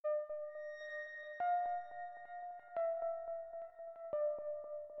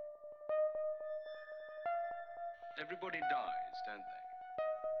Everybody dies, don't they?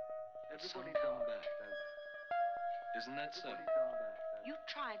 Everybody come back, don't they? Isn't that so? You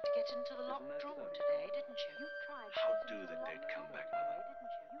tried to get into the locked drawer today, didn't you? How do the dead come back, Mother?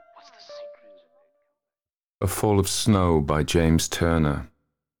 What's the secret? A Fall of Snow by James Turner.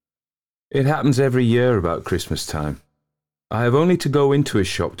 It happens every year about Christmas time. I have only to go into a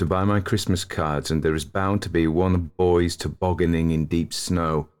shop to buy my Christmas cards, and there is bound to be one of boys tobogganing in deep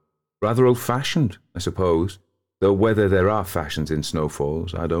snow. Rather old-fashioned, I suppose, though whether there are fashions in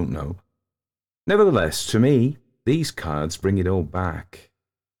snowfalls, I don't know. Nevertheless, to me, these cards bring it all back.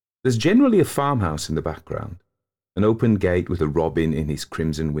 There's generally a farmhouse in the background, an open gate with a robin in his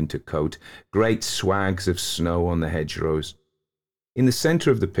crimson winter coat, great swags of snow on the hedgerows. In the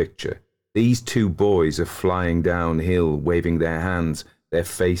centre of the picture, these two boys are flying downhill, waving their hands, their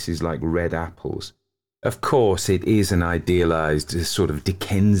faces like red apples. Of course, it is an idealised, sort of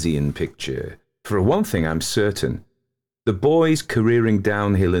Dickensian picture. For one thing, I'm certain. The boys careering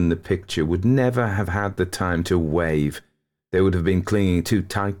downhill in the picture would never have had the time to wave. They would have been clinging too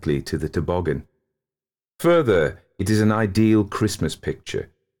tightly to the toboggan. Further, it is an ideal Christmas picture,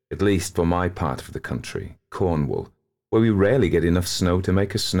 at least for my part of the country, Cornwall, where we rarely get enough snow to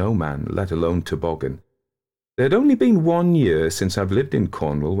make a snowman, let alone toboggan. There had only been 1 year since I've lived in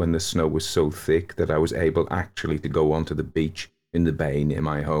Cornwall when the snow was so thick that I was able actually to go onto the beach in the bay near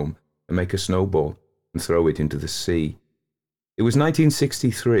my home and make a snowball and throw it into the sea. It was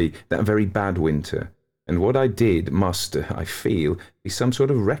 1963, that very bad winter, and what I did must, I feel, be some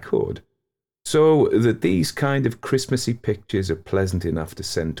sort of record. So that these kind of Christmassy pictures are pleasant enough to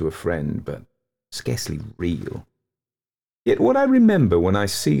send to a friend, but scarcely real. Yet what I remember when I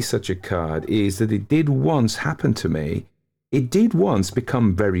see such a card is that it did once happen to me. It did once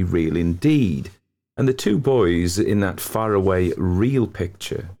become very real indeed. And the two boys in that faraway real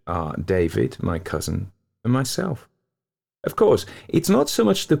picture are David, my cousin, and myself. Of course, it's not so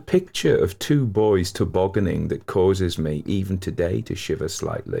much the picture of two boys tobogganing that causes me, even today, to shiver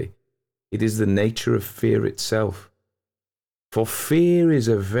slightly. It is the nature of fear itself. For fear is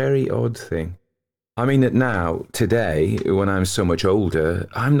a very odd thing. I mean that now, today, when I'm so much older,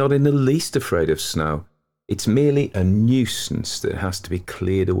 I'm not in the least afraid of snow. It's merely a nuisance that has to be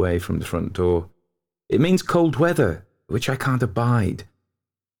cleared away from the front door. It means cold weather, which I can't abide.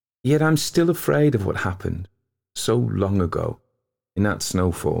 Yet I'm still afraid of what happened so long ago in that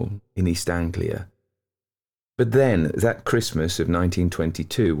snowfall in East Anglia. But then, that Christmas of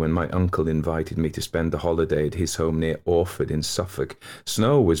 1922, when my uncle invited me to spend the holiday at his home near Orford in Suffolk,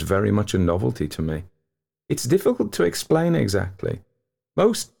 snow was very much a novelty to me. It's difficult to explain exactly.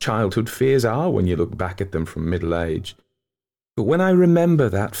 Most childhood fears are when you look back at them from middle age. But when I remember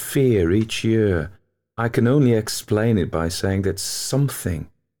that fear each year, I can only explain it by saying that something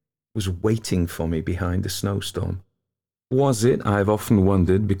was waiting for me behind the snowstorm. Was it, I've often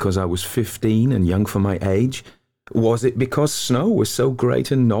wondered, because I was 15 and young for my age? Was it because snow was so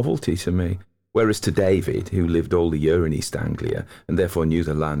great a novelty to me? Whereas to David, who lived all the year in East Anglia, and therefore knew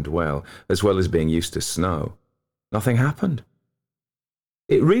the land well as being used to snow, nothing happened.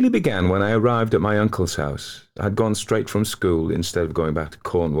 It really began when I arrived at my uncle's house. I'd gone straight from school instead of going back to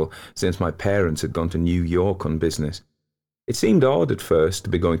Cornwall, since my parents had gone to New York on business. It seemed odd at first to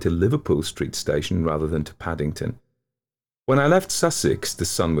be going to Liverpool Street Station rather than to Paddington. When I left Sussex, the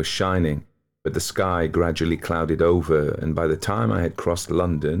sun was shining, but the sky gradually clouded over, and by the time I had crossed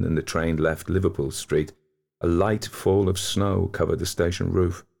London and the train left Liverpool Street, a light fall of snow covered the station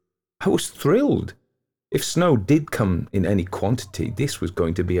roof. I was thrilled. If snow did come in any quantity, this was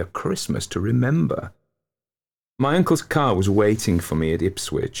going to be a Christmas to remember. My uncle's car was waiting for me at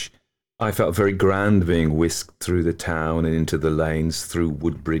Ipswich. I felt very grand being whisked through the town and into the lanes, through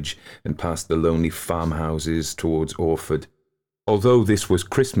Woodbridge and past the lonely farmhouses towards Orford. Although this was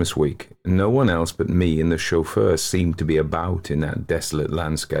Christmas week, no one else but me and the chauffeur seemed to be about in that desolate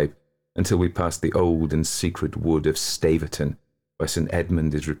landscape until we passed the old and secret wood of Staverton, where St.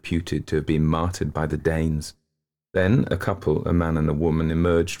 Edmund is reputed to have been martyred by the Danes. Then a couple, a man and a woman,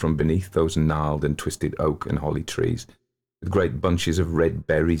 emerged from beneath those gnarled and twisted oak and holly trees, with great bunches of red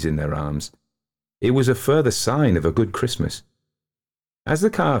berries in their arms. It was a further sign of a good Christmas. As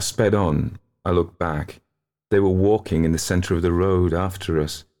the car sped on, I looked back. They were walking in the centre of the road after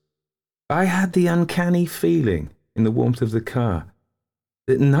us. I had the uncanny feeling, in the warmth of the car,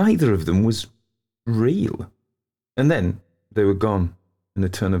 that neither of them was real. And then they were gone in the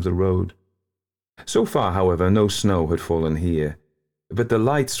turn of the road. So far, however, no snow had fallen here, but the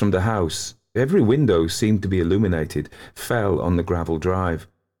lights from the house, every window seemed to be illuminated, fell on the gravel drive.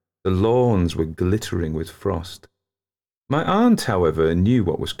 The lawns were glittering with frost. My aunt, however, knew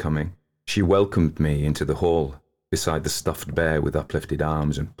what was coming. She welcomed me into the hall. beside the stuffed bear with uplifted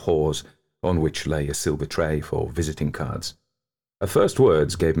arms and paws, on which lay a silver tray for visiting cards. Her first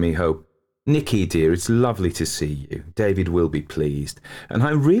words gave me hope. "Nicky, dear, it's lovely to see you. David will be pleased. And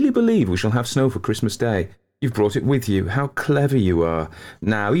I really believe we shall have snow for Christmas Day. You've brought it with you. How clever you are.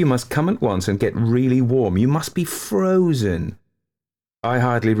 Now you must come at once and get really warm. You must be frozen." I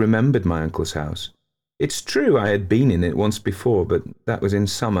hardly remembered my uncle's house. It's true I had been in it once before, but that was in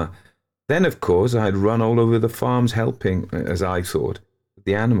summer. Then, of course, I had run all over the farms helping, as I thought, with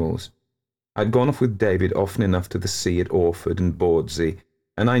the animals. I'd gone off with David often enough to the sea at Orford and Bordsey,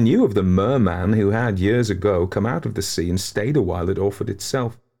 and I knew of the merman who had, years ago, come out of the sea and stayed a while at Orford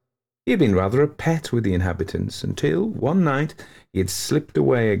itself. He had been rather a pet with the inhabitants, until, one night, he had slipped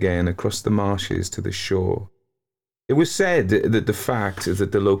away again across the marshes to the shore. It was said that the fact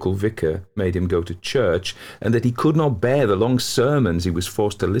that the local vicar made him go to church, and that he could not bear the long sermons he was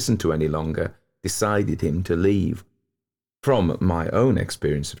forced to listen to any longer, decided him to leave. From my own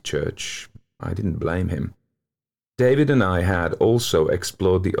experience of church, I didn't blame him. David and I had also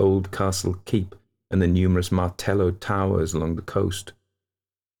explored the old castle keep and the numerous martelloed towers along the coast.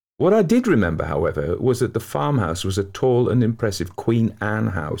 What I did remember, however, was that the farmhouse was a tall and impressive Queen Anne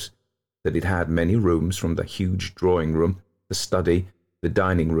house, that it had many rooms, from the huge drawing-room, the study, the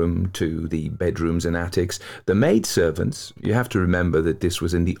dining room, to the bedrooms and attics. The maidservants, you have to remember that this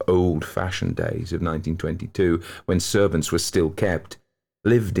was in the old-fashioned days of 1922, when servants were still kept,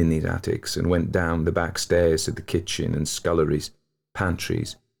 lived in these attics and went down the back stairs to the kitchen and sculleries,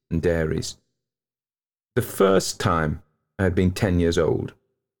 pantries and dairies. The first time I had been 10 years old.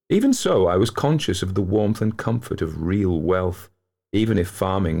 Even so, I was conscious of the warmth and comfort of real wealth, even if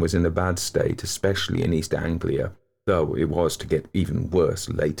farming was in a bad state, especially in East Anglia, though it was to get even worse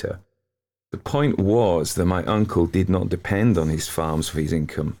later. The point was that my uncle did not depend on his farms for his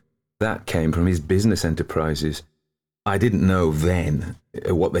income. That came from his business enterprises. I didn't know then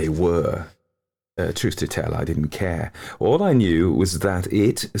what they were. Truth to tell, I didn't care. All I knew was that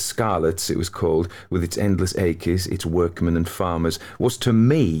Scarlet's it was called, with its endless acres, its workmen and farmers, was to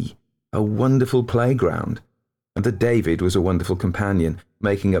me a wonderful playground, and that David was a wonderful companion,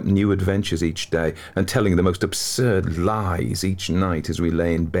 making up new adventures each day and telling the most absurd lies each night as we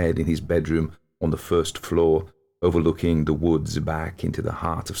lay in bed in his bedroom on the first floor, overlooking the woods back into the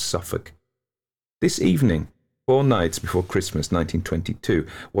heart of Suffolk. This evening, 4 nights before Christmas 1922,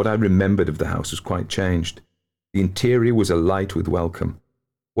 what I remembered of the house was quite changed. The interior was alight with welcome.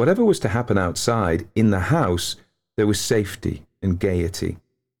 Whatever was to happen outside, in the house, there was safety and gaiety.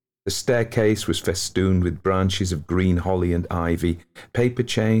 The staircase was festooned with branches of green holly and ivy. Paper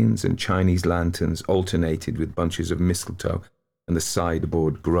chains and Chinese lanterns alternated with bunches of mistletoe, and the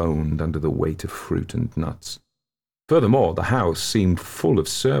sideboard groaned under the weight of fruit and nuts. Furthermore, the house seemed full of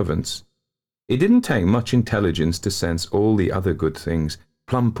servants. It didn't take much intelligence to sense all the other good things,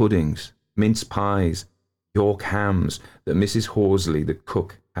 plum puddings, mince pies, York hams, that Mrs. Horsley, the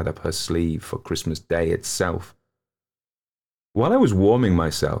cook, had up her sleeve for Christmas Day itself. While I was warming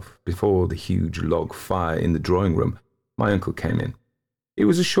myself before the huge log fire in the drawing-room, my uncle came in. He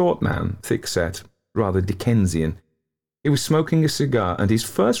was a short man, thick-set, rather Dickensian. He was smoking a cigar, and his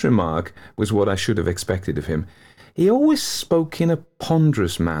first remark was what I should have expected of him. He always spoke in a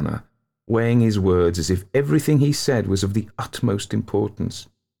ponderous manner, weighing his words as if everything he said was of the utmost importance.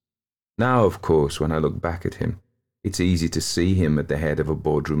 Now, of course, when I look back at him, it's easy to see him at the head of a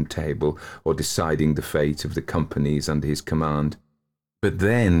boardroom table or deciding the fate of the companies under his command. But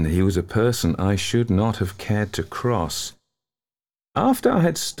then he was a person I should not have cared to cross. After I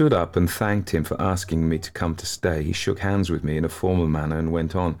had stood up and thanked him for asking me to come to stay, he shook hands with me in a formal manner and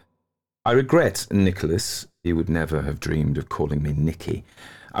went on. "I regret, Nicholas," he would never have dreamed of calling me Nicky,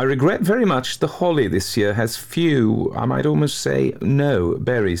 "I regret very much the holly this year has few, I might almost say no,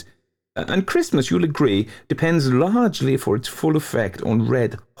 berries. And Christmas, you'll agree, depends largely for its full effect on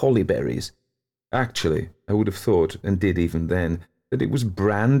red holly berries. Actually, I would have thought, and did even then, that it was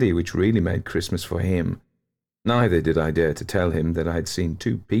brandy which really made Christmas for him. Neither did I dare to tell him that I had seen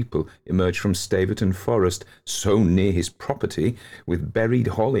 2 people emerge from Staverton Forest, so near his property, with berried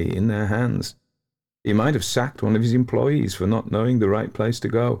holly in their hands. He might have sacked one of his employees for not knowing the right place to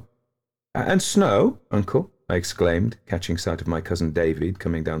go. "And snow, uncle?" I exclaimed, catching sight of my cousin David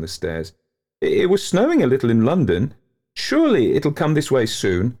coming down the stairs. "It was snowing a little in London. Surely it'll come this way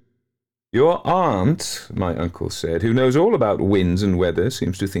soon." "Your aunt," my uncle said, "who knows all about winds and weather,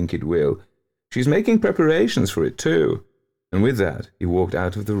 seems to think it will. She's making preparations for it too." And with that he walked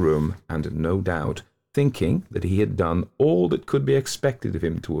out of the room, and no doubt thinking that he had done all that could be expected of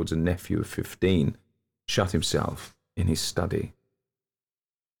him towards a nephew of 15, shut himself in his study.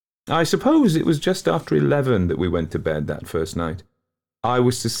 I suppose it was just after 11 that we went to bed that first night. I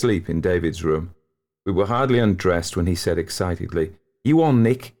was to sleep in David's room. We were hardly undressed when he said excitedly, "You on,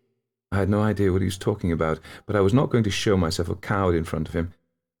 Nick?" I had no idea what he was talking about, but I was not going to show myself a coward in front of him.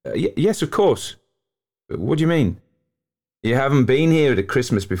 Yes, of course." "What do you mean?" "You haven't been here at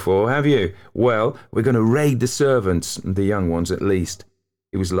Christmas before, have you? Well, we're going to raid the servants, the young ones at least."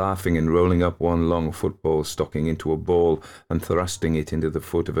 He was laughing and rolling up one long football stocking into a ball and thrusting it into the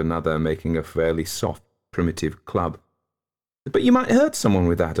foot of another, making a fairly soft, primitive club. "But you might hurt someone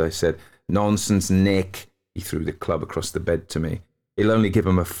with that," I said. "Nonsense, Nick." He threw the club across the bed to me. "It'll only give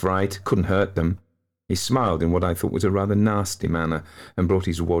them a fright, couldn't hurt them." He smiled in what I thought was a rather nasty manner and brought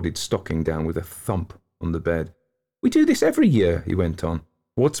his wadded stocking down with a thump on the bed. "We do this every year," he went on.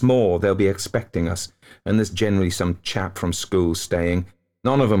 "What's more, they'll be expecting us, and there's generally some chap from school staying.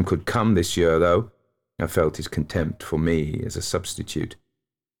 None of them could come this year, though." I felt his contempt for me as a substitute.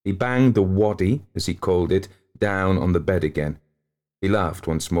 He banged the waddy, as he called it, down on the bed again. He laughed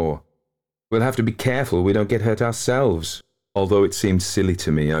once more. "We'll have to be careful we don't get hurt ourselves." Although it seemed silly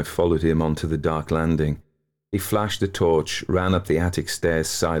to me, I followed him onto the dark landing. He flashed a torch, ran up the attic stairs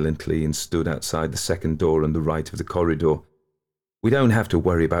silently, and stood outside the second door on the right of the corridor. "We don't have to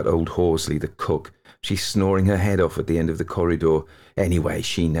worry about old Horsley, the cook. She's snoring her head off at the end of the corridor. Anyway,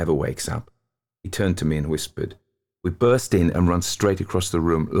 she never wakes up." He turned to me and whispered. We burst in and ran straight across the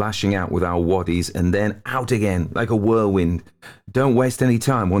room, lashing out with our waddies, and then out again, like a whirlwind. "Don't waste any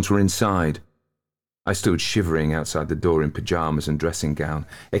time once we're inside." I stood shivering outside the door in pyjamas and dressing gown,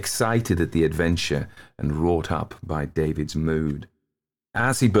 excited at the adventure and wrought up by David's mood.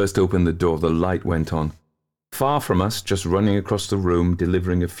 As he burst open the door, the light went on. Far from us, just running across the room,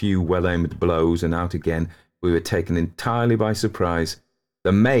 delivering a few well-aimed blows and out again, we were taken entirely by surprise.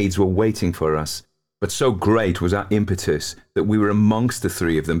 The maids were waiting for us, but so great was our impetus that we were amongst the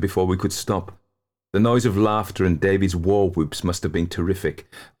three of them before we could stop. The noise of laughter and David's war whoops must have been terrific.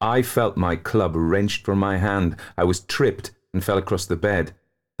 I felt my club wrenched from my hand. I was tripped and fell across the bed.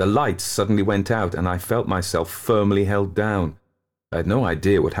 The lights suddenly went out, and I felt myself firmly held down. I had no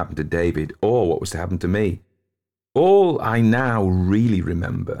idea what happened to David or what was to happen to me. All I now really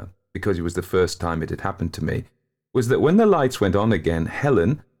remember, because it was the first time it had happened to me, was that when the lights went on again,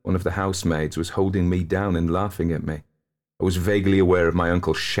 Helen, one of the housemaids, was holding me down and laughing at me. I was vaguely aware of my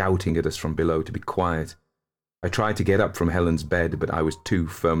uncle shouting at us from below to be quiet. I tried to get up from Helen's bed, but I was too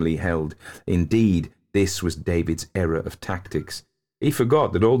firmly held. Indeed, this was David's error of tactics. He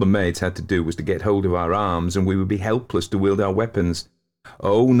forgot that all the maids had to do was to get hold of our arms, and we would be helpless to wield our weapons.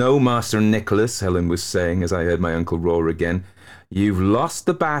 "Oh, no, Master Nicholas," Helen was saying as I heard my uncle roar again. "You've lost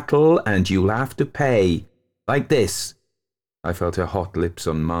the battle, and you'll have to pay. Like this." I felt her hot lips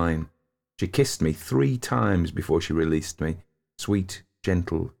on mine. She kissed me 3 times before she released me. Sweet,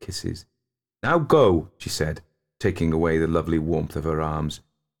 gentle kisses. "Now go," she said, taking away the lovely warmth of her arms.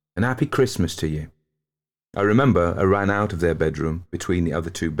 "And happy Christmas to you." I remember I ran out of their bedroom, between the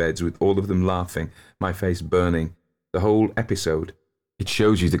other 2 beds, with all of them laughing, my face burning. The whole episode. It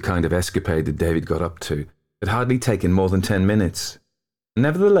shows you the kind of escapade that David got up to. It had hardly taken more than 10 minutes.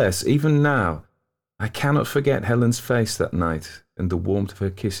 Nevertheless, even now, I cannot forget Helen's face that night and the warmth of her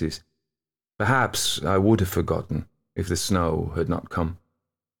kisses. Perhaps I would have forgotten if the snow had not come.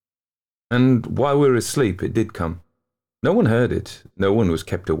 And while we were asleep, it did come. No one heard it. No one was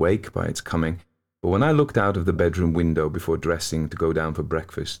kept awake by its coming. But when I looked out of the bedroom window before dressing to go down for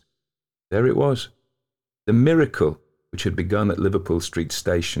breakfast, there it was. The miracle which had begun at Liverpool Street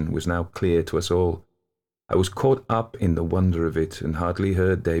Station was now clear to us all. I was caught up in the wonder of it and hardly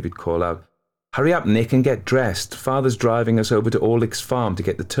heard David call out, "Hurry up, Nick, and get dressed. Father's driving us over to Orlick's farm to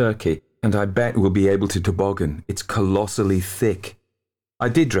get the turkey, and I bet we'll be able to toboggan. It's colossally thick." I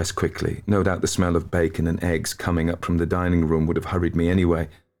did dress quickly. No doubt the smell of bacon and eggs coming up from the dining room would have hurried me anyway.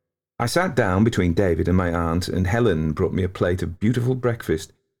 I sat down between David and my aunt, and Helen brought me a plate of beautiful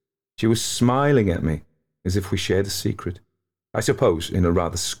breakfast. She was smiling at me, as if we shared a secret. I suppose in a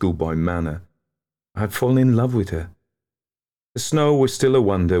rather schoolboy manner. I had fallen in love with her. The snow was still a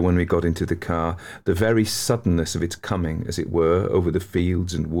wonder when we got into the car, the very suddenness of its coming, as it were, over the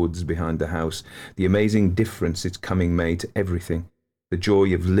fields and woods behind the house, the amazing difference its coming made to everything, the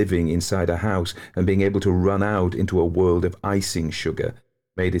joy of living inside a house and being able to run out into a world of icing sugar,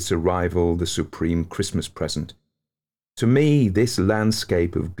 made its arrival the supreme Christmas present. To me, this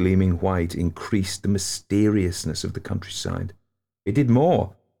landscape of gleaming white increased the mysteriousness of the countryside. It did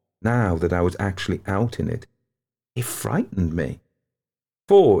more, now that I was actually out in it. It frightened me.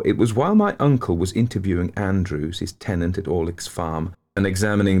 For it was while my uncle was interviewing Andrews, his tenant at Orlick's farm, and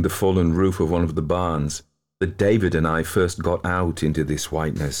examining the fallen roof of one of the barns, that David and I first got out into this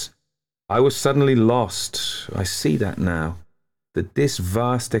whiteness. I was suddenly lost. I see that now, that this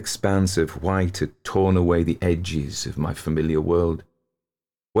vast expanse of white had torn away the edges of my familiar world.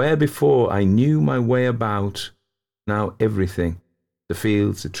 Where before I knew my way about, now everything, the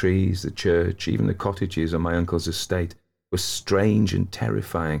fields, the trees, the church, even the cottages on my uncle's estate, was strange and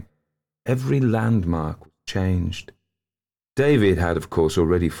terrifying. Every landmark was changed. David had, of course,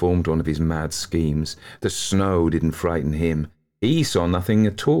 already formed one of his mad schemes. The snow didn't frighten him. He saw nothing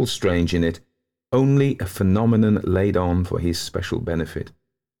at all strange in it, only a phenomenon laid on for his special benefit,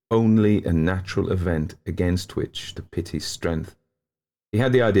 only a natural event against which to pit his strength. He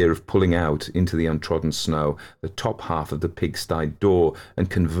had the idea of pulling out into the untrodden snow the top half of the pigsty door and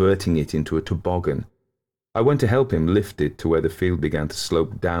converting it into a toboggan. I went to help him lift it to where the field began to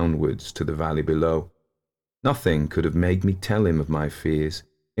slope downwards to the valley below. Nothing could have made me tell him of my fears.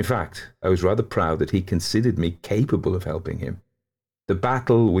 In fact, I was rather proud that he considered me capable of helping him. The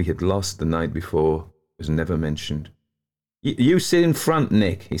battle we had lost the night before was never mentioned. You sit in front,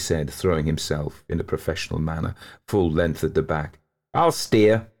 Nick, he said, throwing himself, in a professional manner, full length at the back. I'll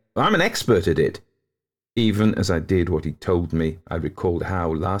steer. I'm an expert at it. Even as I did what he told me, I recalled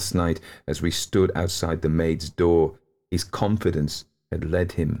how, last night, as we stood outside the maid's door, his confidence had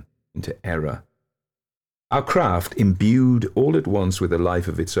led him into error. Our craft, imbued all at once with a life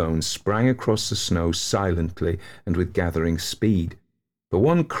of its own, sprang across the snow silently and with gathering speed. For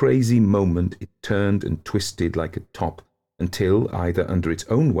one crazy moment it turned and twisted like a top, until, either under its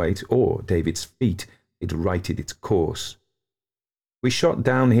own weight or David's feet, it righted its course. We shot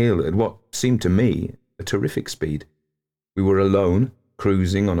downhill at what seemed to me a terrific speed. We were alone,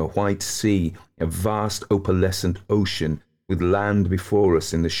 cruising on a white sea, a vast opalescent ocean, with land before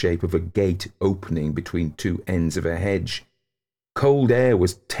us in the shape of a gate opening between two ends of a hedge. Cold air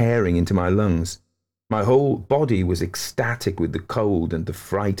was tearing into my lungs. My whole body was ecstatic with the cold and the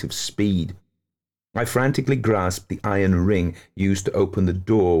fright of speed. I frantically grasped the iron ring used to open the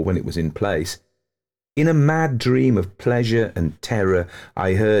door when it was in place. In a mad dream of pleasure and terror,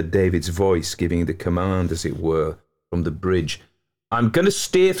 I heard David's voice giving the command, as it were, from the bridge. I'm going to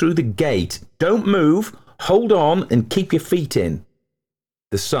steer through the gate. Don't move. Hold on and keep your feet in.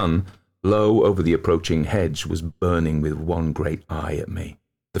 The sun, low over the approaching hedge, was burning with one great eye at me.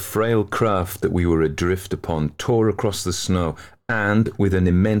 The frail craft that we were adrift upon tore across the snow and, with an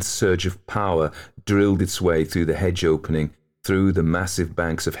immense surge of power, drilled its way through the hedge opening, through the massive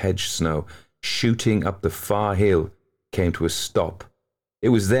banks of hedge snow, shooting up the far hill, came to a stop. It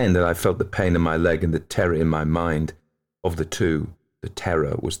was then that I felt the pain in my leg and the terror in my mind. Of the two, the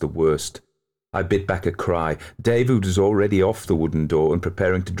terror was the worst. I bit back a cry. David was already off the wooden door and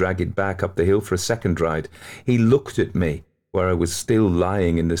preparing to drag it back up the hill for a second ride. He looked at me, where I was still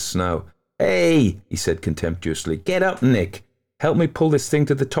lying in the snow. Hey, he said contemptuously, get up, Nick. Help me pull this thing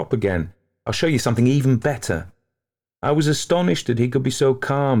to the top again. I'll show you something even better. I was astonished that he could be so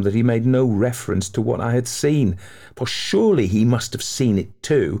calm that he made no reference to what I had seen, for surely he must have seen it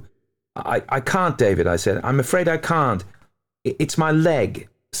too. I can't, David, I said. I'm afraid I can't. It's my leg.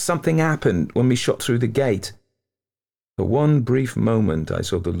 Something happened when we shot through the gate. For one brief moment I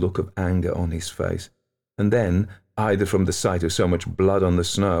saw the look of anger on his face, and then, either from the sight of so much blood on the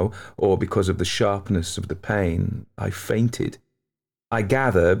snow, or because of the sharpness of the pain, I fainted. I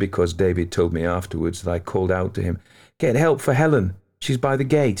gather, because David told me afterwards, that I called out to him, Get help for Helen. She's by the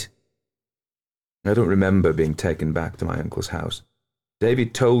gate. I don't remember being taken back to my uncle's house.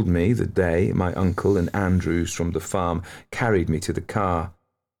 David told me that they, my uncle and Andrews from the farm, carried me to the car.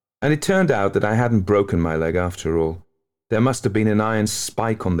 And it turned out that I hadn't broken my leg after all. There must have been an iron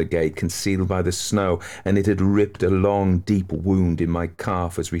spike on the gate concealed by the snow, and it had ripped a long, deep wound in my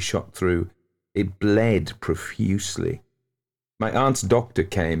calf as we shot through. It bled profusely. My aunt's doctor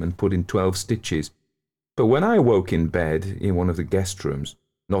came and put in 12 stitches. But when I awoke in bed in one of the guest rooms,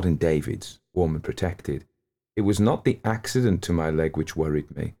 not in David's, warm and protected, it was not the accident to my leg which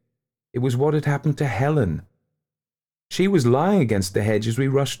worried me. It was what had happened to Helen. She was lying against the hedge as we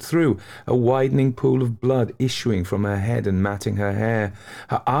rushed through, a widening pool of blood issuing from her head and matting her hair.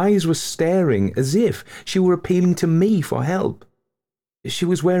 Her eyes were staring as if she were appealing to me for help. She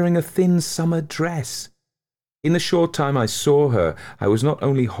was wearing a thin summer dress. In the short time I saw her, I was not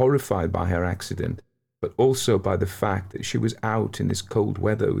only horrified by her accident, but also by the fact that she was out in this cold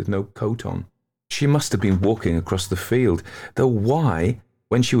weather with no coat on. She must have been walking across the field, though why,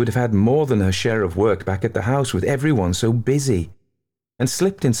 when she would have had more than her share of work back at the house with everyone so busy, and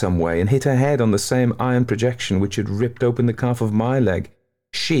slipped in some way and hit her head on the same iron projection which had ripped open the calf of my leg.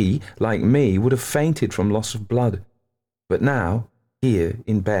 She, like me, would have fainted from loss of blood. But now, here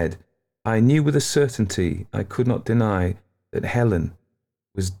in bed, I knew with a certainty I could not deny that Helen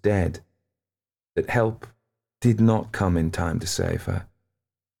was dead, that help did not come in time to save her.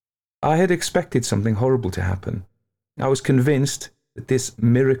 I had expected something horrible to happen. I was convinced that this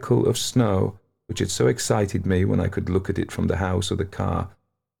miracle of snow, which had so excited me when I could look at it from the house or the car,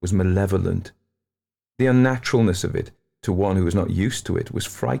 was malevolent. The unnaturalness of it, to one who was not used to it, was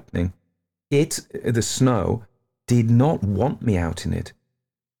frightening. It, the snow, did not want me out in it.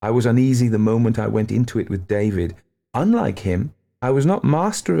 I was uneasy the moment I went into it with David. Unlike him, I was not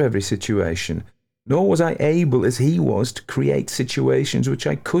master of every situation, nor was I able, as he was, to create situations which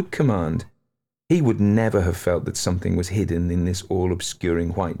I could command. He would never have felt that something was hidden in this all-obscuring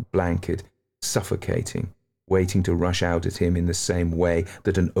white blanket, suffocating, waiting to rush out at him in the same way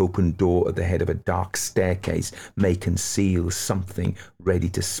that an open door at the head of a dark staircase may conceal something ready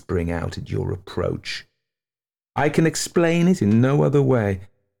to spring out at your approach. I can explain it in no other way,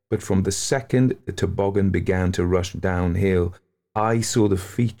 but from the second the toboggan began to rush downhill, I saw the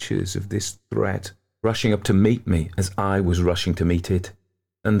features of this threat rushing up to meet me as I was rushing to meet it.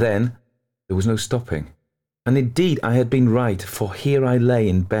 And then there was no stopping. And indeed I had been right, for here I lay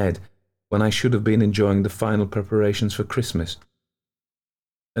in bed when I should have been enjoying the final preparations for Christmas.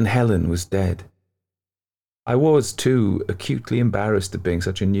 And Helen was dead. I was, too, acutely embarrassed at being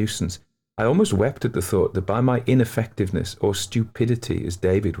such a nuisance. I almost wept at the thought that by my ineffectiveness, or stupidity, as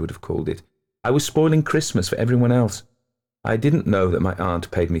David would have called it, I was spoiling Christmas for everyone else. I didn't know that my aunt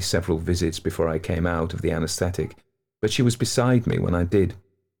paid me several visits before I came out of the anaesthetic, but she was beside me when I did.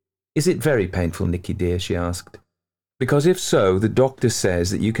 "Is it very painful, Nicky dear?" she asked. "Because if so, the doctor says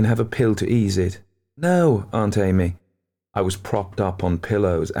that you can have a pill to ease it." "No, Aunt Amy." I was propped up on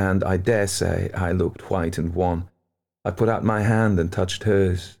pillows, and I dare say I looked white and wan. I put out my hand and touched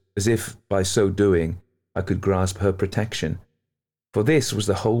hers, as if, by so doing, I could grasp her protection. For this was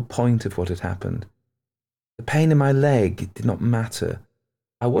the whole point of what had happened. The pain in my leg did not matter.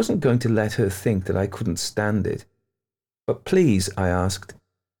 I wasn't going to let her think that I couldn't stand it. "But please," I asked,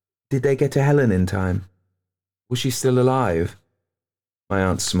 "did they get to Helen in time? Was she still alive?" My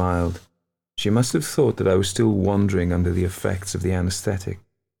aunt smiled. She must have thought that I was still wandering under the effects of the anaesthetic.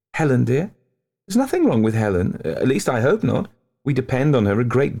 "Helen, dear? There's nothing wrong with Helen. At least I hope not. We depend on her a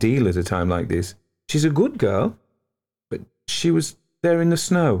great deal at a time like this. She's a good girl. But she was there in the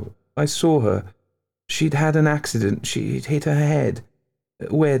snow. I saw her. She'd had an accident. She'd hit her head."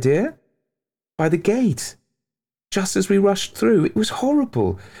 "Where, dear?" "By the gate. Just as we rushed through. It was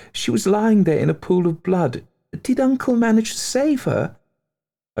horrible. She was lying there in a pool of blood. Did Uncle manage to save her?"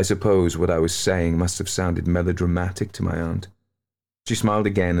 I suppose what I was saying must have sounded melodramatic to my aunt. She smiled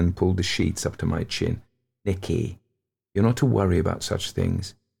again and pulled the sheets up to my chin. "Nicky, you're not to worry about such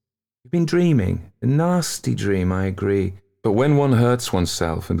things. You've been dreaming. A nasty dream, I agree. But when one hurts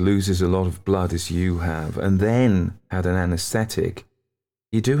oneself and loses a lot of blood as you have, and then had an anaesthetic,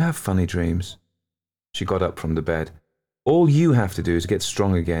 you do have funny dreams." She got up from the bed. "All you have to do is get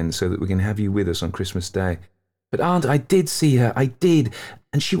strong again so that we can have you with us on Christmas Day." "But Aunt, I did see her. I did.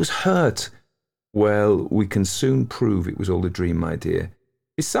 And she was hurt." "Well, we can soon prove it was all a dream, my dear.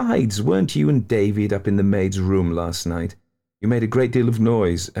 Besides, weren't you and David up in the maid's room last night? You made a great deal of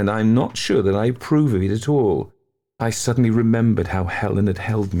noise, and I'm not sure that I approve of it at all." I suddenly remembered how Helen had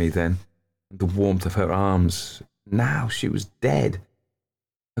held me then, and the warmth of her arms. Now she was dead.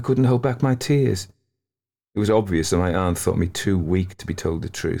 I couldn't hold back my tears. It was obvious that my aunt thought me too weak to be told the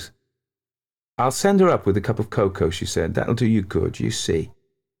truth. "I'll send her up with a cup of cocoa," she said. "That'll do you good, you see."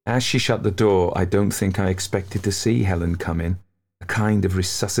 As she shut the door, I don't think I expected to see Helen come in, a kind of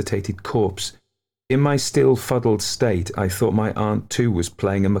resuscitated corpse. In my still fuddled state, I thought my aunt too was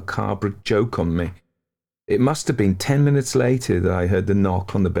playing a macabre joke on me. It must have been 10 minutes later that I heard the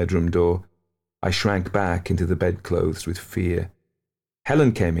knock on the bedroom door. I shrank back into the bedclothes with fear.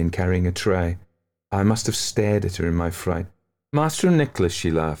 Helen came in carrying a tray. I must have stared at her in my fright. "Master Nicholas,"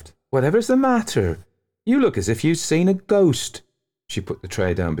 she laughed. "Whatever's the matter? You look as if you'd seen a ghost." She put the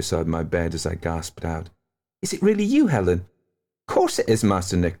tray down beside my bed as I gasped out. "Is it really you, Helen?" "Of course it is,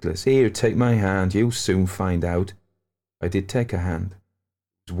 Master Nicholas. Here, take my hand. You'll soon find out." I did take her hand.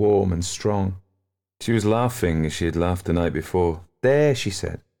 It was warm and strong. She was laughing as she had laughed the night before. "There," she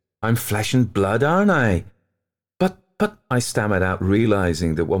said. "I'm flesh and blood, aren't I?" But, I stammered out,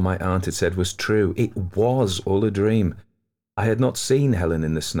 realizing that what my aunt had said was true. It was all a dream. I had not seen Helen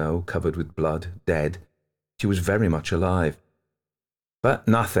in the snow, covered with blood, dead. She was very much alive. "But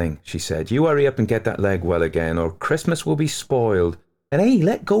nothing," she said. "You hurry up and get that leg well again, or Christmas will be spoiled. And hey,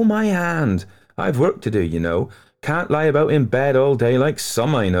 let go my hand. I've work to do, you know. Can't lie about in bed all day like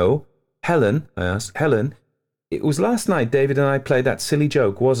some I know." "Helen," I asked, "Helen, it was last night David and I played that silly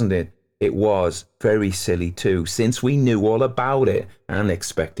joke, wasn't it? It was very silly too, since we knew all about it and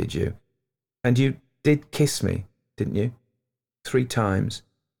expected you. And you did kiss me, didn't you? 3 times.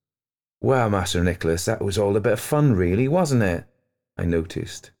 Well, Master Nicholas, that was all a bit of fun, really, wasn't it? I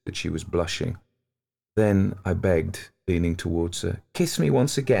noticed that she was blushing. Then I begged, leaning towards her, "Kiss me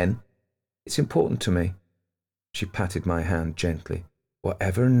once again. It's important to me." She patted my hand gently.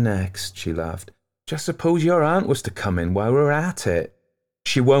 "Whatever next?" she laughed. "Just suppose your aunt was to come in while we're at it."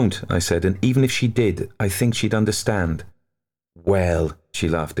 "She won't," I said, "and even if she did, I think she'd understand." "Well," she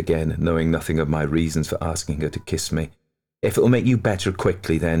laughed again, knowing nothing of my reasons for asking her to kiss me, "if it'll make you better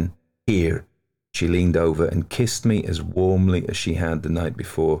quickly, then here." She leaned over and kissed me as warmly as she had the night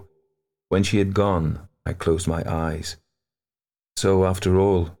before. When she had gone, I closed my eyes. So, after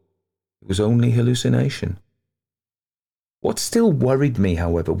all, it was only hallucination. What still worried me,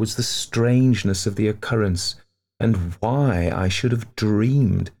 however, was the strangeness of the occurrence, and why I should have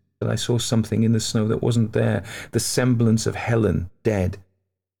dreamed that I saw something in the snow that wasn't there, the semblance of Helen dead,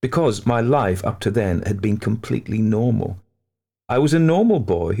 because my life up to then had been completely normal. I was a normal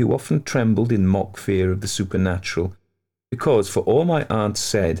boy who often trembled in mock fear of the supernatural, because for all my aunt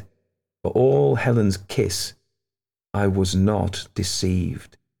said, for all Helen's kiss, I was not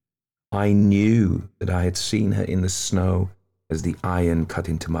deceived. I knew that I had seen her in the snow as the iron cut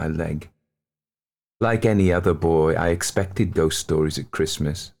into my leg. Like any other boy, I expected ghost stories at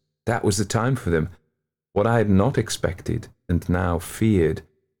Christmas. That was the time for them. What I had not expected, and now feared,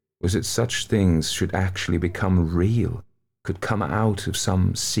 was that such things should actually become real, could come out of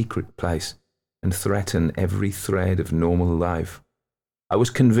some secret place and threaten every thread of normal life. I was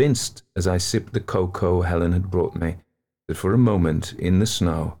convinced, as I sipped the cocoa Helen had brought me, that for a moment in the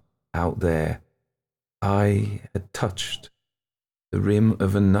snow, out there, I had touched the rim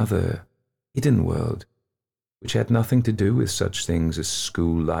of another hidden world, which had nothing to do with such things as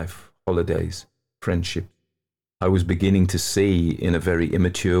school life, holidays, friendship. I was beginning to see, in a very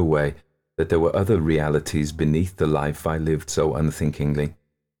immature way, that there were other realities beneath the life I lived so unthinkingly.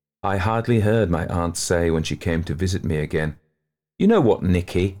 I hardly heard my aunt say when she came to visit me again, "You know what,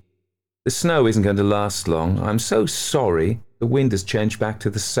 Nicky? The snow isn't going to last long. I'm so sorry. The wind has changed back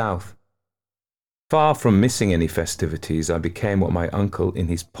to the south." Far from missing any festivities, I became what my uncle, in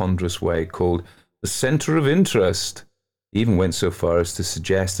his ponderous way, called the centre of interest. He even went so far as to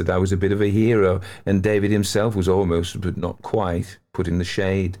suggest that I was a bit of a hero, and David himself was almost, but not quite, put in the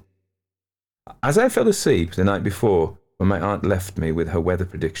shade. As I fell asleep the night before, when my aunt left me with her weather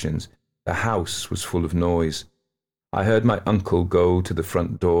predictions, the house was full of noise. I heard my uncle go to the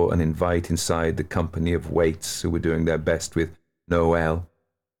front door and invite inside the company of waits who were doing their best with Noel.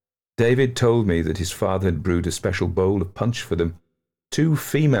 David told me that his father had brewed a special bowl of punch for them. 2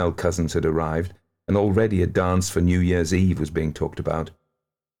 female cousins had arrived, and already a dance for New Year's Eve was being talked about.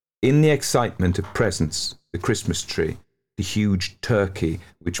 In the excitement of presents, the Christmas tree, the huge turkey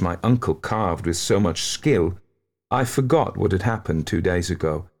which my uncle carved with so much skill, I forgot what had happened 2 days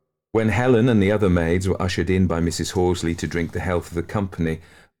ago. When Helen and the other maids were ushered in by Mrs. Horsley to drink the health of the company,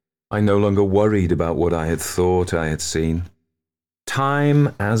 I no longer worried about what I had thought I had seen.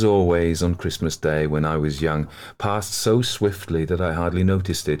 Time, as always on Christmas Day when I was young, passed so swiftly that I hardly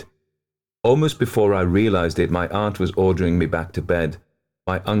noticed it. Almost before I realized it, my aunt was ordering me back to bed.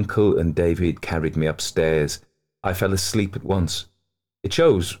 My uncle and David carried me upstairs. I fell asleep at once. It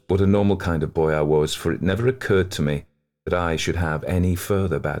shows what a normal kind of boy I was, for it never occurred to me that I should have any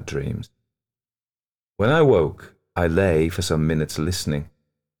further bad dreams. When I woke, I lay for some minutes listening.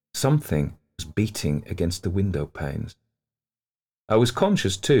 Something was beating against the window panes. I was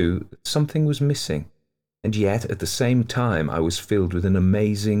conscious, too, that something was missing, and yet at the same time I was filled with an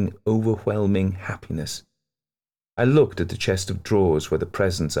amazing, overwhelming happiness. I looked at the chest of drawers where the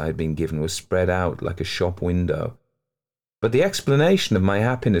presents I had been given were spread out like a shop window. But the explanation of my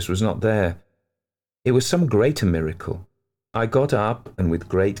happiness was not there. It was some greater miracle. I got up and with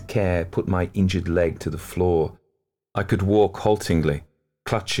great care put my injured leg to the floor. I could walk haltingly,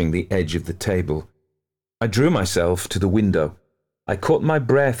 clutching the edge of the table. I drew myself to the window. I caught my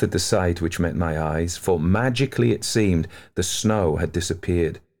breath at the sight which met my eyes, for magically it seemed the snow had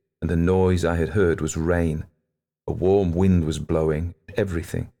disappeared, and the noise I had heard was rain. A warm wind was blowing.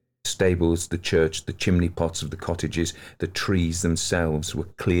 Everything, the stables, the church, the chimney pots of the cottages, the trees themselves were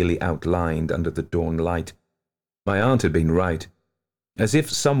clearly outlined under the dawn light. My aunt had been right. As if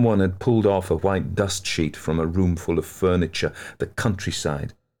someone had pulled off a white dust sheet from a room full of furniture, the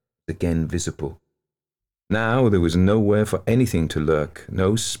countryside was again visible. Now there was nowhere for anything to lurk,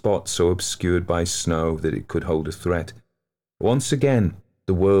 no spot so obscured by snow that it could hold a threat. Once again,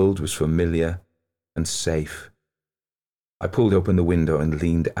 the world was familiar and safe. I pulled open the window and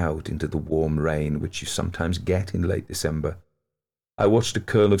leaned out into the warm rain which you sometimes get in late December. I watched a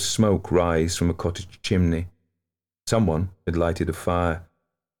curl of smoke rise from a cottage chimney. Someone had lighted a fire.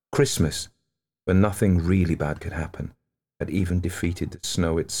 Christmas, when nothing really bad could happen, had even defeated the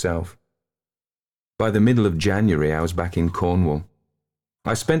snow itself. By the middle of January, I was back in Cornwall.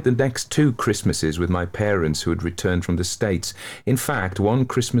 I spent the next 2 Christmases with my parents who had returned from the States. In fact, one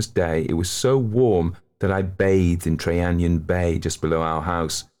Christmas day it was so warm that I bathed in Traianion Bay just below our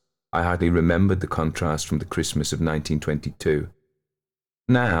house. I hardly remembered the contrast from the Christmas of 1922.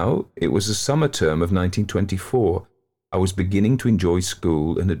 Now, it was the summer term of 1924. I was beginning to enjoy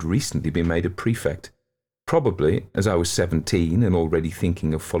school and had recently been made a prefect. Probably, as I was 17 and already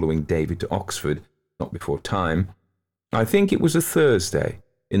thinking of following David to Oxford, not before time. I think it was a Thursday,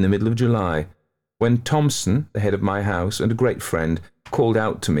 in the middle of July, when Thompson, the head of my house and a great friend, called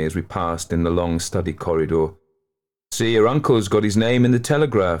out to me as we passed in the long study corridor. "See, your uncle's got his name in the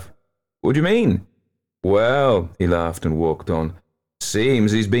Telegraph." "What do you mean?" "Well," he laughed and walked on,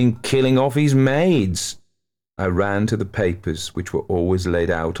 "seems he's been killing off his maids." I ran to the papers, which were always laid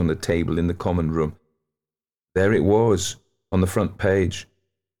out on the table in the common room. There it was, on the front page.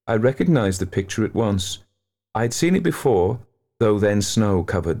 I recognized the picture at once. I had seen it before, though then snow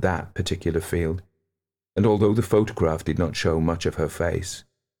covered that particular field, and although the photograph did not show much of her face,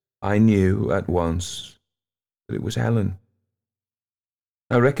 I knew at once that it was Helen.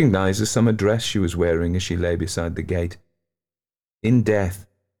 I recognized the summer dress she was wearing as she lay beside the gate. In death,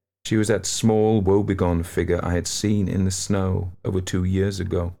 she was that small, woebegone figure I had seen in the snow over 2 years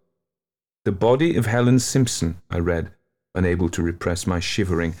ago. "The body of Helen Simpson," I read, unable to repress my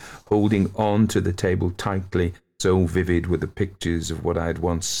shivering, holding on to the table tightly, so vivid were the pictures of what I had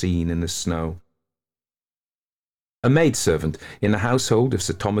once seen in the snow. A maidservant in the household of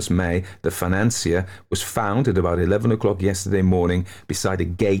Sir Thomas May, the financier, was found at about 11 o'clock yesterday morning beside a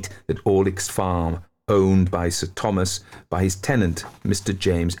gate at Orlick's farm, owned by Sir Thomas, by his tenant, Mr.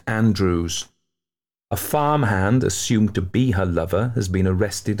 James Andrews. A farmhand assumed to be her lover has been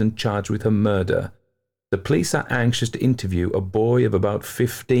arrested and charged with her murder. The police are anxious to interview a boy of about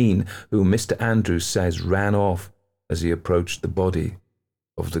 15 who Mr. Andrews says ran off as he approached the body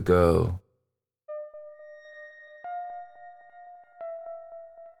of the girl.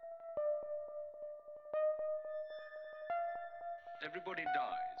 Everybody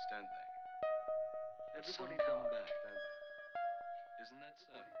dies, don't they? Everybody come back, don't they? Isn't that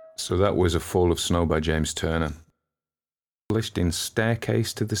so? So that was A Fall of Snow by James Turner. Published in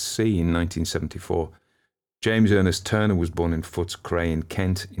Staircase to the Sea in 1974. James Ernest Turner was born in Footscray in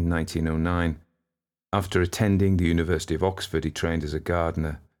Kent in 1909. After attending the University of Oxford, he trained as a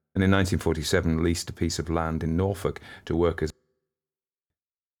gardener, and in 1947 leased a piece of land in Norfolk to work as.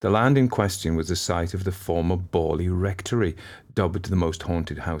 The land in question was the site of the former Borley Rectory, dubbed the most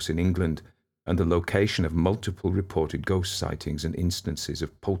haunted house in England, and the location of multiple reported ghost sightings and instances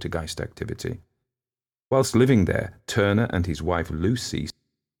of poltergeist activity. Whilst living there, Turner and his wife Lucy saw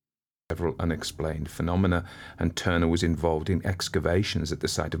several unexplained phenomena, and Turner was involved in excavations at the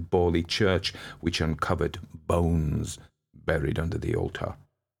site of Borley Church, which uncovered bones buried under the altar.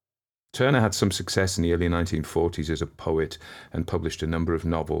 Turner had some success in the early 1940s as a poet and published a number of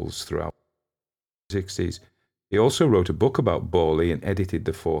novels throughout the 60s. He also wrote a book about Borley and edited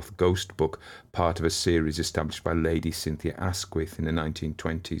the 4th Ghost book, part of a series established by Lady Cynthia Asquith in the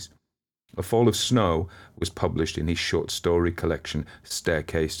 1920s. A Fall of Snow was published in his short story collection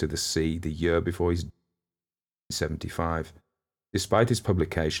Staircase to the Sea the year before his death in 1975. Despite its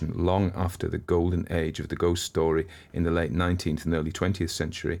publication long after the golden age of the ghost story in the late 19th and early 20th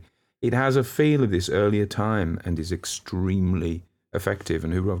century, it has a feel of this earlier time and is extremely effective.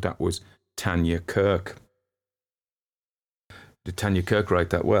 And who wrote that was Tanya Kirk. Did Tanya Kirk write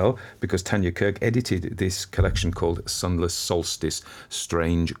that? Well, because Tanya Kirk edited this collection called Sunless Solstice,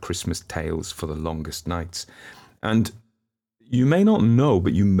 Strange Christmas Tales for the Longest Nights. And you may not know,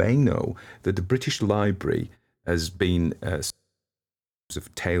 but you may know that the British Library has been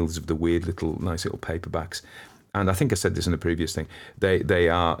of tales of the weird nice little paperbacks. And I think I said this in a previous thing. They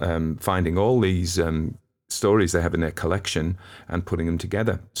are finding all these stories they have in their collection and putting them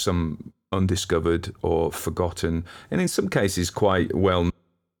together. Some undiscovered or forgotten, and in some cases quite well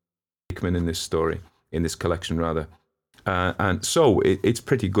known in this story, in this collection rather. And so it's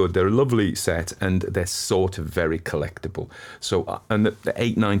pretty good. They're a lovely set, and they're sort of very collectible. So, and the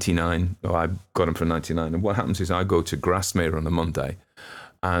 $8.99, I got them for $99. And what happens is I go to Grasmere on a Monday,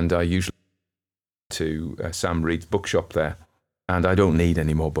 and I usually to Sam Reed's bookshop there, And I don't need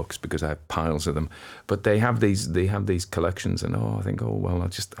any more books because I have piles of them. But they have these collections, and I think, I'll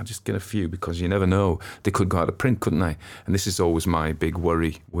just get a few, because you never know, they could go out of print, couldn't they? And this is always my big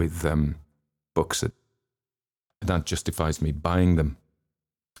worry with books, that justifies me buying them.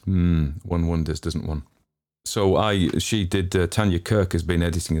 One wonders, doesn't one? So Tanya Kirk has been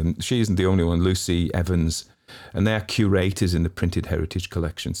editing them. She isn't the only one. Lucy Evans, and they're curators in the Printed Heritage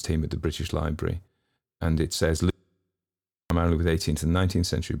Collections team at the British Library. And it says, primarily with 18th and 19th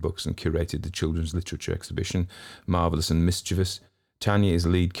century books, and curated the Children's Literature Exhibition, Marvellous and Mischievous. Tanya is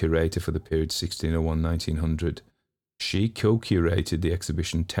lead curator for the period 1601-1900. She co-curated the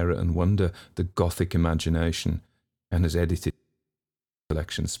exhibition Terror and Wonder, The Gothic Imagination, and has edited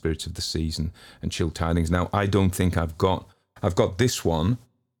collection Spirits of the Season and Chill Tidings. Now, I don't think I've got this one,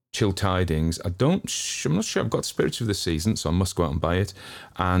 Chill Tidings. I'm not sure I've got Spirits of the Season, so I must go out and buy it.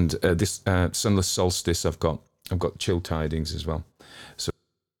 And this Sunless Solstice, I've got Chill Tidings as well. So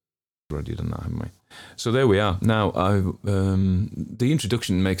already done that, haven't we? So there we are. Now, the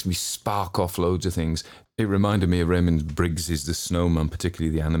introduction makes me spark off loads of things. It reminded me of Raymond Briggs' The Snowman,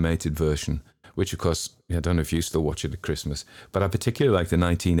 particularly the animated version, which, of course, I don't know if you still watch it at Christmas, but I particularly like the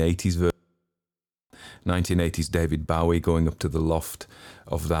 1980s version. 1980s David Bowie going up to the loft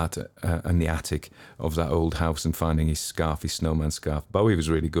of that and the attic of that old house and finding his scarf, his snowman scarf. Bowie was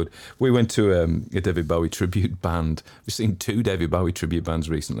really good. We went to a David Bowie tribute band. We've seen 2 David Bowie tribute bands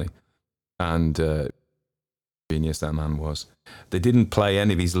recently, and genius that man was. They didn't play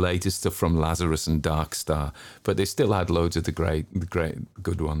any of his latest stuff from Lazarus and Dark Star, but they still had loads of the great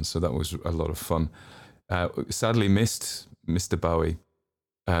good ones, so that was a lot of fun. Sadly missed Mr. Bowie.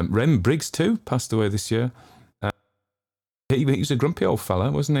 Raymond Briggs too passed away this year. He was a grumpy old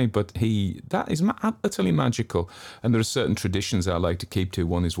fella, wasn't he? But that is utterly magical. And there are certain traditions I like to keep to.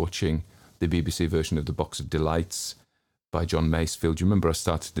 One is watching the BBC version of The Box of Delights by John Masefield. Do you remember I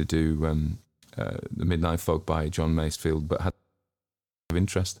started to do The Midnight Folk by John Masefield, but had of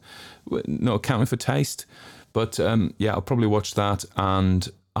interest, no accounting for taste. But I'll probably watch that. And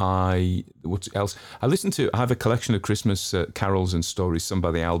what else? I have a collection of Christmas carols and stories sung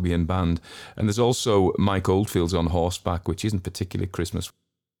by the Albion Band, and there's also Mike Oldfield's On Horseback, which isn't particularly Christmas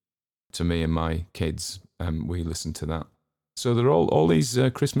to me and my kids. We listen to that. So there are all these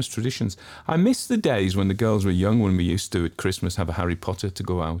Christmas traditions. I miss the days when the girls were young, when we used to at Christmas have a Harry Potter to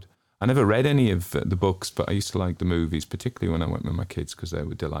go out. I never read any of the books, but I used to like the movies, particularly when I went with my kids, because they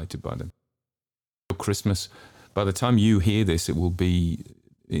were delighted by them. Christmas, by the time you hear this, it will be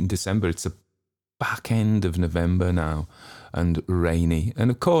in December. It's the back end of November now, and rainy.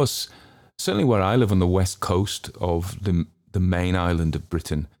 And of course, certainly where I live on the west coast of the main island of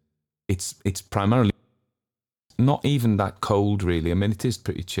Britain, it's primarily not even that cold, really. I mean, it is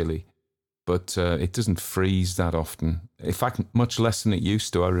pretty chilly, but it doesn't freeze that often. In fact, much less than it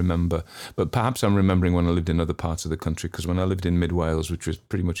used to, I remember. But perhaps I'm remembering when I lived in other parts of the country, because when I lived in Mid Wales, which was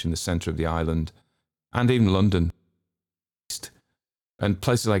pretty much in the centre of the island, and even London, and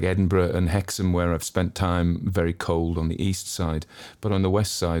places like Edinburgh and Hexham, where I've spent time, very cold on the east side, but on the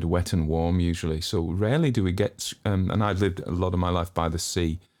west side, wet and warm usually. So rarely do we get, and I've lived a lot of my life by the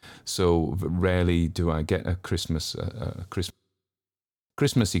sea, so rarely do I get a Christmassy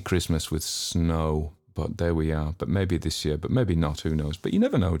Christmas with snow. But there we are. But maybe this year, but maybe not, who knows. But you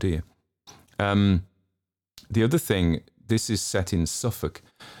never know, do you? The other thing, this is set in Suffolk,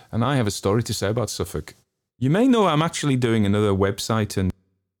 and I have a story to say about Suffolk. You may know I'm actually doing another website and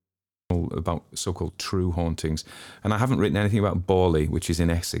about so-called true hauntings, and I haven't written anything about Borley, which is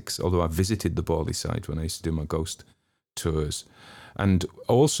in Essex, although I visited the Borley site when I used to do my ghost tours. And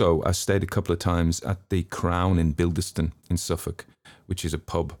also, I stayed a couple of times at the Crown in Bilderston in Suffolk, which is a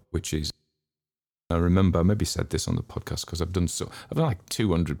pub, which is, I remember, I maybe said this on the podcast because I've done like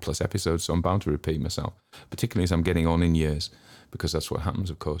 200 plus episodes, so I'm bound to repeat myself, particularly as I'm getting on in years, because that's what happens,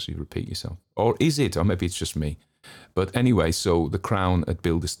 of course, you repeat yourself. Or is it? Or maybe it's just me. But anyway, so the Crown at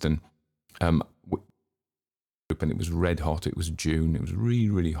Bilderston, and it was red hot. It was June. It was really,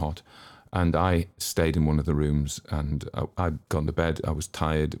 really hot. And I stayed in one of the rooms, and I'd gone to bed. I was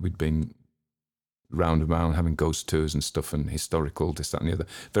tired. We'd been round and round having ghost tours and stuff, and historical, this, that, and the other.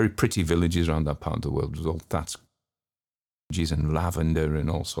 Very pretty villages around that part of the world. It was all thatched and lavender and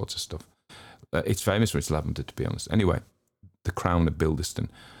all sorts of stuff. It's famous for its lavender, to be honest. Anyway, the Crown at Bilderston.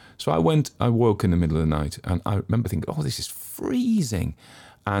 So I woke in the middle of the night, and I remember thinking, oh, this is freezing,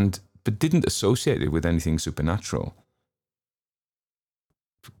 but didn't associate it with anything supernatural.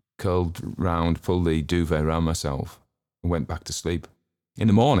 Curled round, pulled the duvet around myself, and went back to sleep. In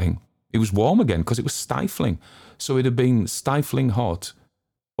the morning, it was warm again because it was stifling. So it had been stifling hot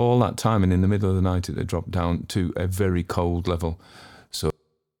all that time, and in the middle of the night it had dropped down to a very cold level. So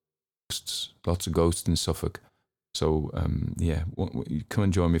lots of ghosts in Suffolk. So yeah, come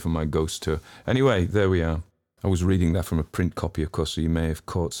and join me for my ghost tour. Anyway, there we are. I was reading that from a print copy, of course, so you may have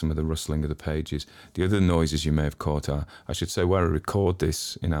caught some of the rustling of the pages. The other noises you may have caught are, I should say, where I record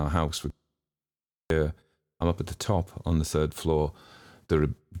this in our house. I'm up at the top on the 3rd floor. There are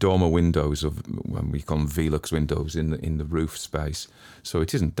dormer windows of, we call them Velux windows in the roof space. So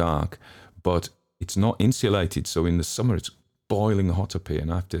it isn't dark, but it's not insulated. So in the summer, it's boiling hot up here,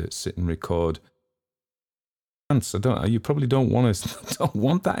 and I have to sit and record. You probably don't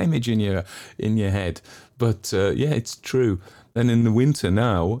want that image in your head, but yeah, it's true. Then in the winter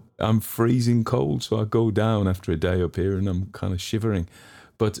now, I'm freezing cold, so I go down after a day up here, and I'm kind of shivering.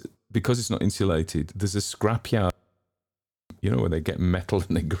 But because it's not insulated, there's a scrapyard, where they get metal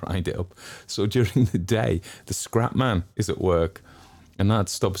and they grind it up. So during the day, the scrap man is at work, and that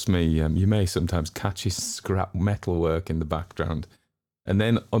stops me. You may sometimes catch his scrap metal work in the background. And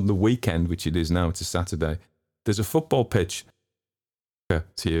then on the weekend, which it is now, it's a Saturday, there's a football pitch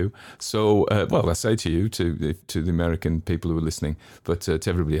to you. So, well, I say to you, to the American people who are listening, but to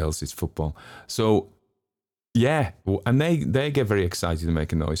everybody else, it's football. So, yeah, and they get very excited to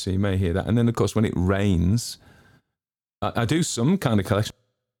make a noise, so you may hear that. And then, of course, when it rains, I do some kind of collection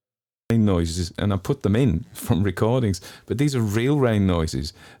of rain noises, and I put them in from recordings, but these are real rain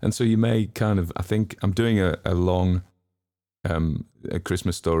noises. And so you may kind of, I think I'm doing a long a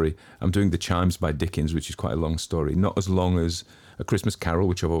Christmas story. I'm doing The Chimes by Dickens, which is quite a long story, not as long as A Christmas Carol,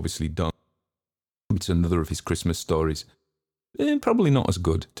 which I've obviously done. It's another of his Christmas stories. Probably not as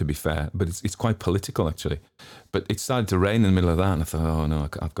good, to be fair, but it's quite political, actually. But it started to rain in the middle of that, and I thought, oh no,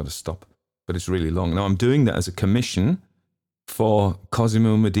 I've got to stop. But it's really long. Now I'm doing that as a commission for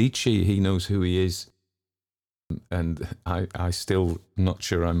Cosimo Medici. He knows who he is, and I still not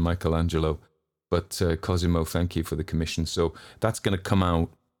sure I'm Michelangelo. But Cosimo, thank you for the commission. So that's going to come out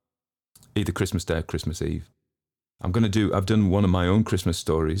either Christmas Day or Christmas Eve. I've done one of my own Christmas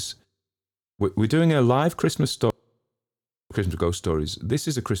stories. We're doing a live Christmas story, Christmas ghost stories. This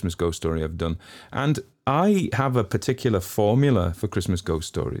is a Christmas ghost story I've done. And I have a particular formula for Christmas ghost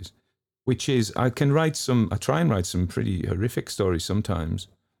stories, which is I try and write some pretty horrific stories sometimes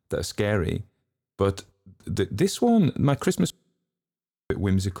that are scary. But this one, my Christmas, bit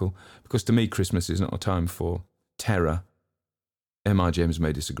whimsical, because to me Christmas is not a time for terror. M.R. James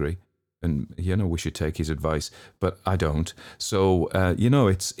may disagree, and we should take his advice, but I don't. So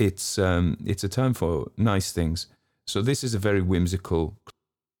it's a time for nice things. So this is a very whimsical.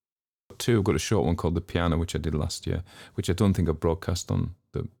 I've got a short one called The Piano, which I did last year, which I don't think I broadcast on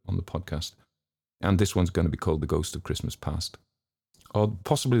the podcast, and this one's going to be called The Ghost of Christmas Past, or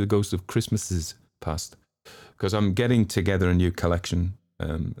possibly The Ghost of Christmases Past, because I'm getting together a new collection.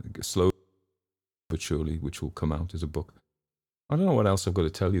 Slowly but surely, which will come out as a book. I don't know what else I've got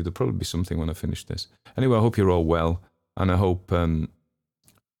to tell you. There'll probably be something when I finish this. Anyway, I hope you're all well, and I hope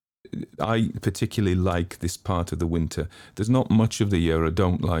I particularly like this part of the winter. There's not much of the year I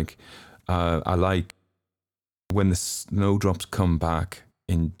don't like. I like when the snowdrops come back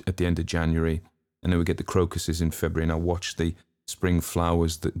at the end of January, and then we get the crocuses in February, and I watch the spring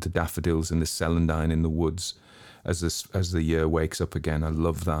flowers, the daffodils and the celandine in the woods as the year wakes up again. I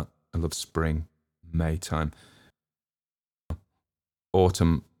love that. I love spring, May time.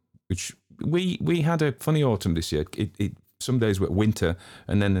 Autumn, which we had a funny autumn this year. It some days were winter,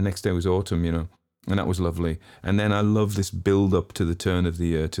 and then the next day was autumn, and that was lovely. And then I love this build up to the turn of the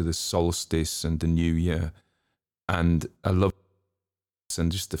year, to the solstice and the new year. And I love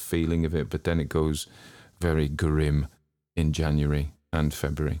and just the feeling of it, but then it goes very grim in January and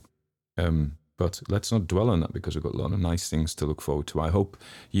February. But let's not dwell on that, because we've got a lot of nice things to look forward to. I hope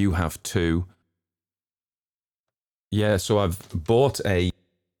you have too. Yeah, so I've bought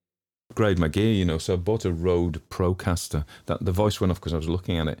upgrade my gear, so I bought a Rode Procaster. That the voice went off because I was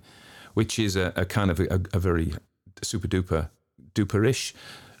looking at it, which is a kind of a very super duperish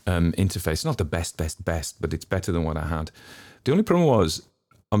interface. Not the best, but it's better than what I had. The only problem was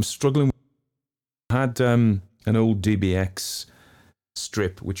I'm struggling. I had an old DBX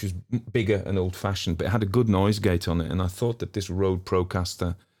strip, which was bigger and old-fashioned, but it had a good noise gate on it, and I thought that this Rode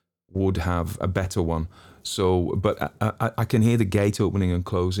Procaster would have a better one. So, but I can hear the gate opening and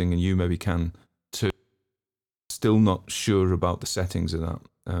closing, and you maybe can too. Still not sure about the settings of that.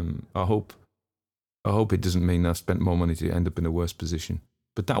 I hope it doesn't mean I've spent more money to end up in a worse position.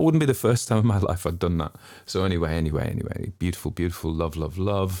 But that wouldn't be the first time in my life I'd done that. So anyway, beautiful,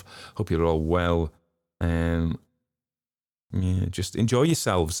 love. Hope you're all well. Yeah, just enjoy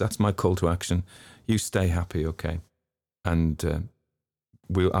yourselves. That's my call to action. You stay happy, okay? And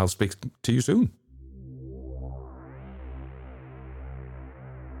I'll speak to you soon.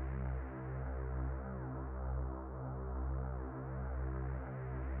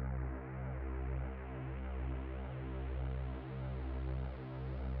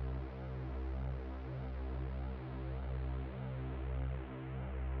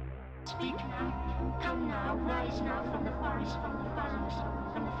 Speak now, come now, rise now from the forest, from the furrows,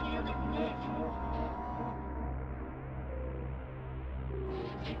 from the field of live.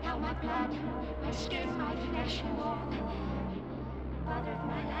 Take now my blood, my skin, my flesh and walk. Father of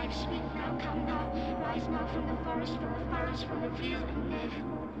my life, speak now, come now, rise now from the forest, from the furrows, from the field and live.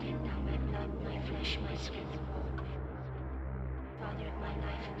 Take now my blood, my flesh, my skin and walk. Father of my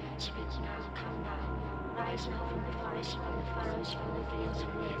life, speak now, come now, rise now from the forest, from the furrows, from the fields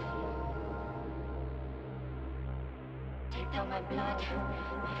and live. Take now my blood,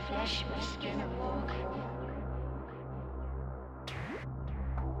 my flesh, my skin and walk.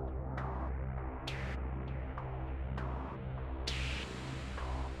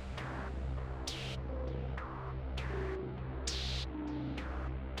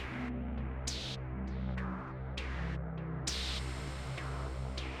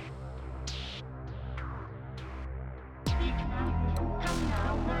 Speak now, come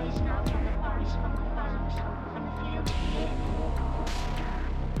now, rise now from the forest, from the furrows, from the field and live.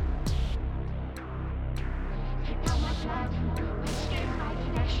 Take now my blood, my skin, my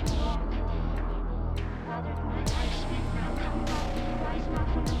flesh and walk. Father of my life, speak now, come now, rise now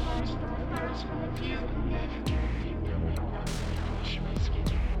from the forest, from the furrows, from the field and live. Take now my blood, my flesh, my skin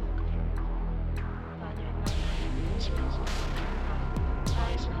and walk. Father of my life, speak now, come now,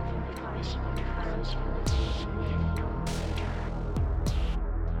 rise now from the forest, from the furrows, from the fields and live.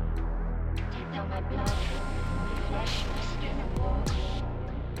 Take now my blood, my flesh, my skin and walk.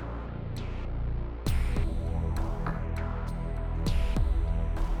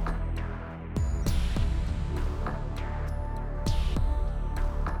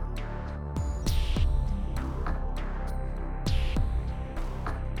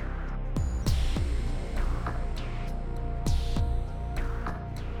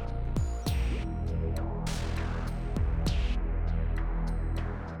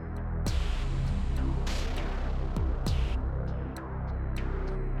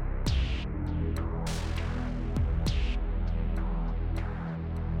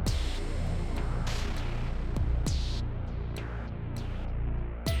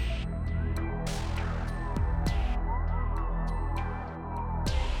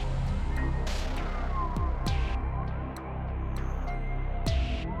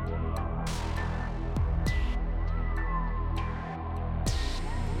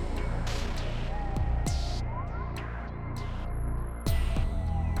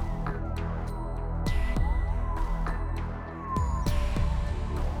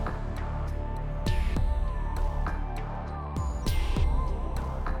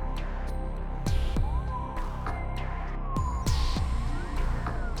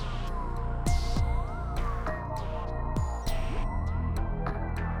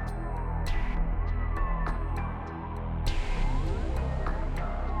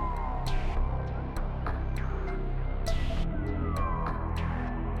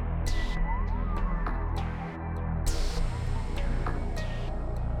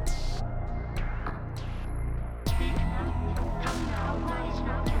 Speak now, come now, rise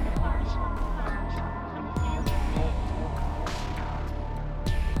now from the forest, from the furrows, from the field and live.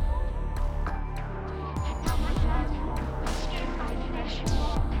 Take now my blood, my skin, my flesh and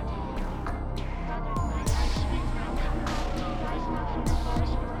walk. Father of my life, speak now, come now, rise now from the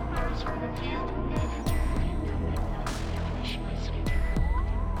forest, from the furrows, from the field and live. Take now my blood, my flesh, my skin and walk.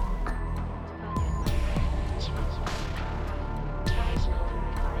 Father of my life, speak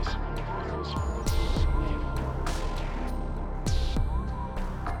now, come now, rise now from the forest, from the furrows, from the fields and live.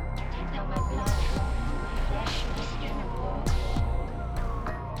 Take now my blood, my flesh, my skin and walk.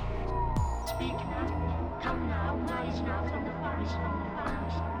 Speak now, come now, rise now from the forest, from the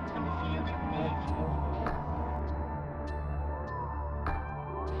furrows, from the field and live.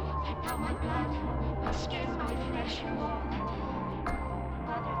 Take now my blood, my skin, my flesh and walk.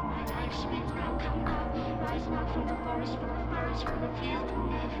 Father of my life, speak now, come now, rise now from the forest, from the furrows, from the field and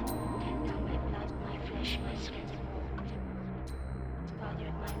live. Take now my blood, my flesh, my skin and walk. Father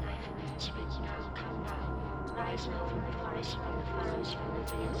of my life, speak now, come now, rise now from the forest, from the furrows, from the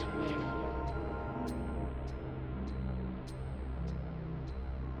fields and live.